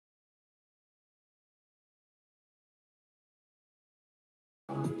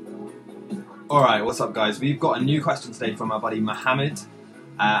Alright, what's up guys? We've got a new question today from our buddy Mohammed,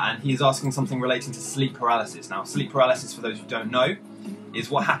 and he's asking something relating to sleep paralysis. Now, sleep paralysis, for those who don't know, is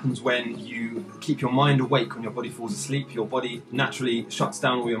what happens when you keep your mind awake when your body falls asleep. Your body naturally shuts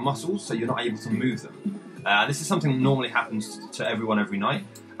down all your muscles, so you're not able to move them. This is something that normally happens to everyone every night,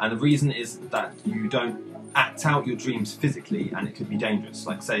 and the reason is that you don't act out your dreams physically, and it could be dangerous.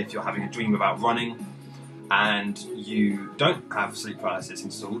 Like, say if you're having a dream about running, and you don't have sleep paralysis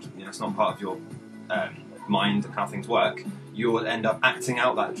installed, it's not part of your mind and how things work, you will end up acting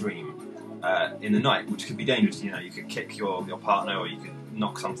out that dream in the night, which could be dangerous. You could kick your partner, or you could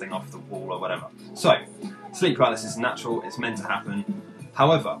knock something off the wall or whatever. So, sleep paralysis is natural, it's meant to happen.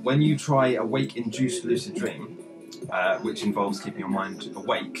 However, when you try a wake-induced lucid dream, which involves keeping your mind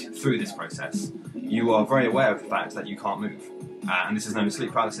awake through this process, you are very aware of the fact that you can't move. And this is known as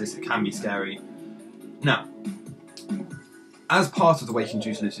sleep paralysis. It can be scary. Now, as part of the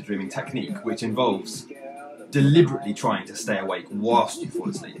wake-induced lucid dreaming technique, which involves deliberately trying to stay awake whilst you fall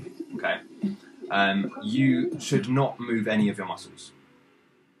asleep, okay, you should not move any of your muscles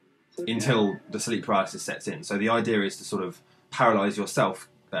until the sleep paralysis sets in. So the idea is to sort of paralyze yourself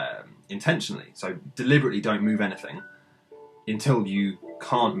intentionally. So deliberately don't move anything until you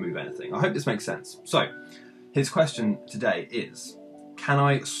can't move anything. I hope this makes sense. So his question today is, can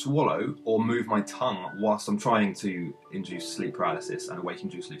I swallow or move my tongue whilst I'm trying to induce sleep paralysis and a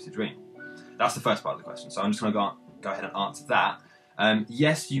wake-induced lucid dream? That's the first part of the question, so I'm just going to go ahead and answer that.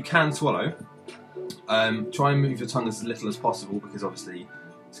 Yes, you can swallow. Try and move your tongue as little as possible, because obviously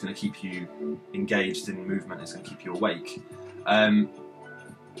it's going to keep you engaged in movement, it's going to keep you awake.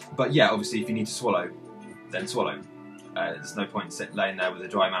 But yeah, obviously if you need to swallow, then swallow. There's no point laying there with a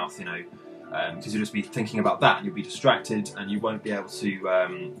dry mouth, because you'll just be thinking about that and you'll be distracted and you won't be able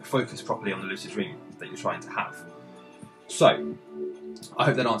to focus properly on the lucid dream that you're trying to have. So, I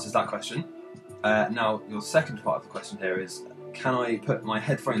hope that answers that question. Now, your second part of the question here is, can I put my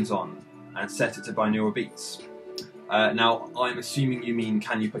headphones on and set it to binaural beats? Now, I'm assuming you mean,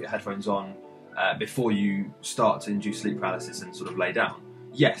 can you put your headphones on before you start to induce sleep paralysis and sort of lay down?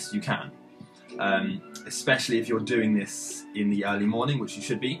 Yes, you can. Especially if you're doing this in the early morning, which you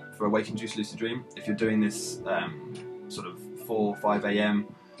should be for a wake-induced lucid dream. If you're doing this sort of 4 or 5 AM,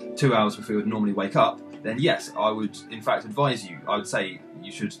 2 hours before you would normally wake up, then yes, I would in fact advise you, I would say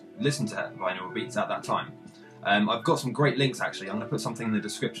you should listen to binaural beats at that time. I've got some great links actually. I'm going to put something in the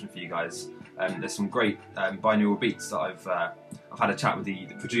description for you guys. There's some great binaural beats that I've had a chat with the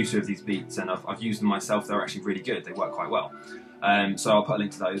producer of these beats, and I've used them myself. They're actually really good, they work quite well. So I'll put a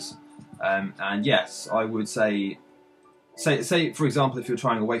link to those. And yes, I would say for example, if you're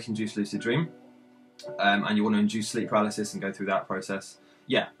trying a wake-induced lucid dream, and you want to induce sleep paralysis and go through that process,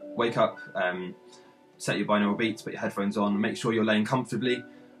 yeah, wake up, set your binaural beats, put your headphones on, make sure you're laying comfortably.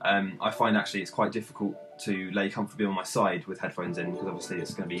 I find actually it's quite difficult to lay comfortably on my side with headphones in, because obviously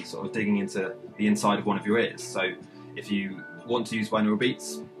it's going to be sort of digging into the inside of one of your ears. So if you want to use binaural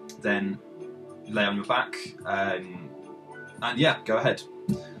beats, then lay on your back, and yeah, go ahead.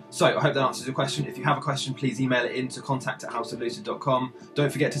 So, I hope that answers your question. If you have a question, please email it in to contact@houseoflucid.com. Don't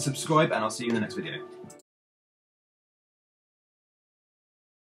forget to subscribe, and I'll see you in the next video.